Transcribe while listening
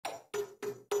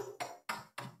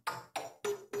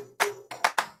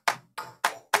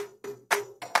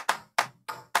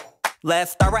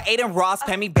Let's start with Aiden Ross.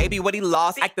 Pay me baby what he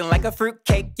lost. Acting like a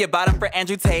fruitcake. You bought him for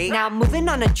Andrew Tate. Now moving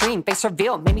on a dream. Face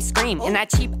reveal made me scream. In that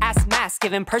cheap ass mask,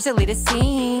 giving personally the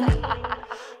scene.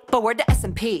 But word to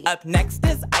S&P. Up next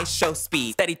is Ice Show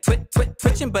Speed. Steady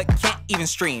twitching but can't even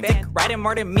stream. Think riding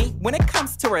more than me when it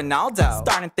comes to Ronaldo.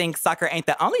 Starting to think soccer ain't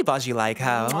the only balls you like,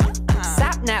 ho.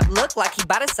 Sapnap look like he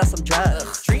bout to sell some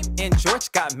drugs. Dream and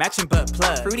George got matching butt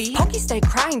plugs. Fruity, Pokey stay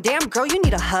crying, damn girl, you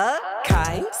need a hug.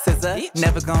 Kai, SZA,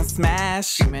 never gon'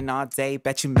 smash. Dreaming all day,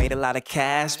 bet you made a lot of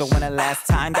cash. But when the last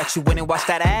time that you went and washed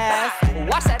that ass?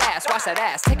 Wash that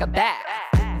ass, take a bath.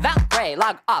 Valkyrie,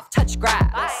 log off, touch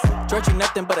grass. George, you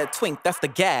nothing but a twink, that's the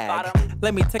gag.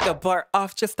 Let me take a bar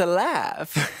off just to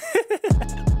laugh.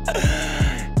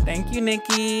 Thank you,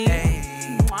 Nikki. Hey.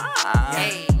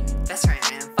 Hey, that's right,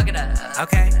 man. Fuck it up.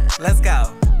 Okay, let's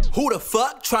go. Who the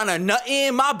fuck tryna nut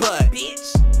in my butt?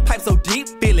 Bitch. Pipe so deep,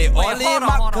 feel it all in my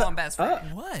Hold on, best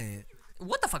friend. What?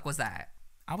 What the fuck was that?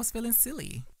 I was feeling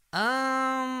silly.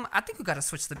 I think we gotta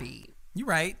switch the beat. You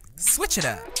right. Switch it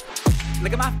up.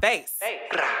 Look at my face.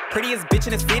 Prettiest bitch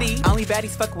in the city. Only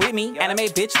baddies fuck with me. Anime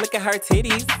bitch, look at her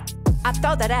titties. I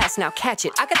throw that ass, now catch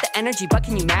it. I got the energy, but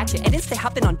can you match it? And then stay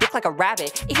hopping on dick like a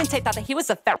rabbit. Even Tate thought that he was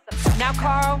a fat. Now,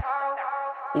 Carl,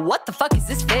 what the fuck is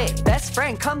this fig? Best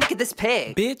friend, come look at this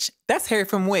pig. Bitch, that's Harry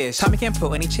from Wish. Tommy can't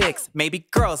pull any chicks. Maybe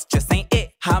girls just ain't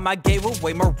it. How am I gay with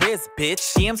way more riz, bitch?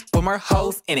 DMs with more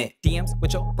hoes in it. DMs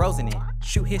with your bros in it.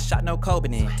 Shoot his shot, no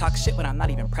Coben in. Talk shit when I'm not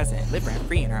even present. Live rent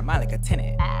free in her mind like a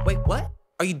tenant. Wait, what?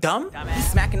 Are you dumb? He's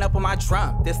smacking up on my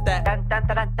drum. This, that. Dun, dun,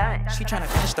 dun, dun, dun. She tryna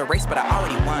finish the race, but I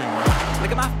already won.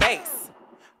 Look at my face.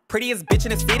 Prettiest bitch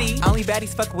in the city. Only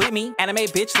baddies fuck with me. Anime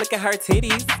bitch, look at her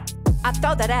titties. I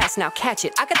throw that ass, now catch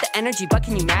it. I got the energy, but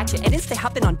can you match it? And then stay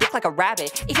hopping on dick like a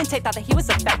rabbit. Even Tate thought that he was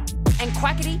a fat. And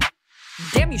quackity,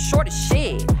 damn, you short as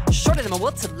shit. Shorter than my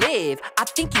will to live. I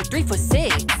think you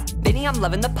 3'6". Vinny, I'm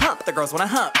loving the pump. The girls wanna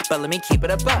hump, but let me keep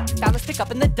it a buck. Now let's pick up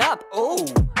in the dump. Ooh,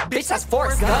 Bitch, that's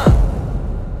Forrest Gump.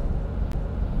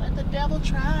 Let the devil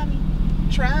try me,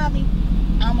 try me.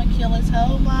 I'ma kill his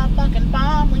whole motherfucking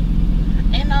family.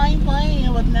 And I ain't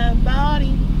playing with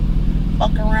nobody.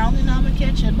 Fuck around and I'ma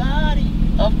catch a body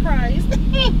of Christ.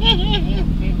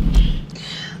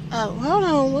 Oh, hold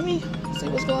on, let me see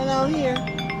what's going on here.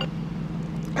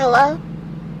 Hello?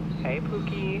 Hey,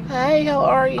 Pookie. Hey, how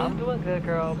are you? I'm doing good,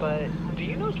 girl, but do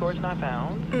you know George Not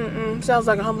Found? Sounds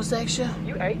like a homosexual.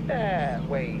 You ate that.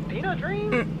 Wait, do you know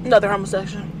Dream? Another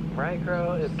homosexual. Right,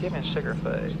 girl, it's giving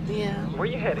Sugarfoot. Yeah. Where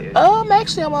you headed? I'm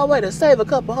actually on my way to save a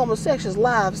couple homosexuals'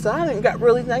 lives, so I ain't got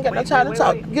no time to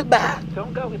talk. Wait. Goodbye.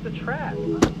 Don't go, it's a trap.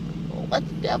 Let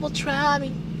the devil try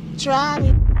me, try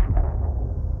me.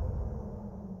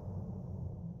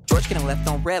 George getting left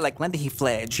on red like Linda he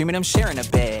fled. Dreaming I'm sharing a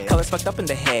bed. Colors fucked up in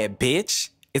the head,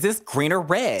 bitch. Is this green or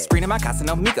red? Screen in my casa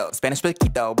no migo. Spanish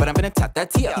poquito, but I'm gonna tap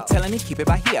that Tio. He telling me keep it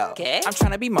bajillo. ¿Qué? I'm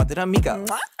trying to be more than amigo.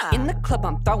 In the club,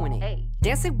 I'm throwing it.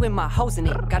 Dancing with my hoes in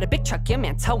it. Got a big truck, yeah,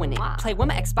 man, towing it. Play with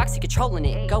my Xbox, you controlling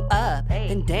it. Go up,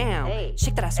 then down.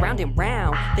 Shake that ass round and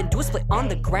round. Then do a split on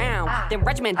the ground. Then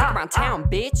regiment dick around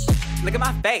town, bitch. Look at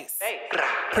my face.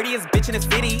 Prettiest bitch in the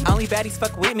city. Only baddies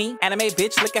fuck with me. Anime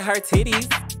bitch, look at her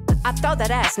titties. I throw that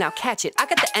ass, now catch it. I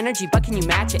got the energy, but can you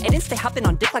match it? And then stay hopping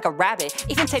on dick like a rabbit.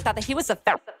 Even Tate thought that he was a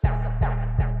fat.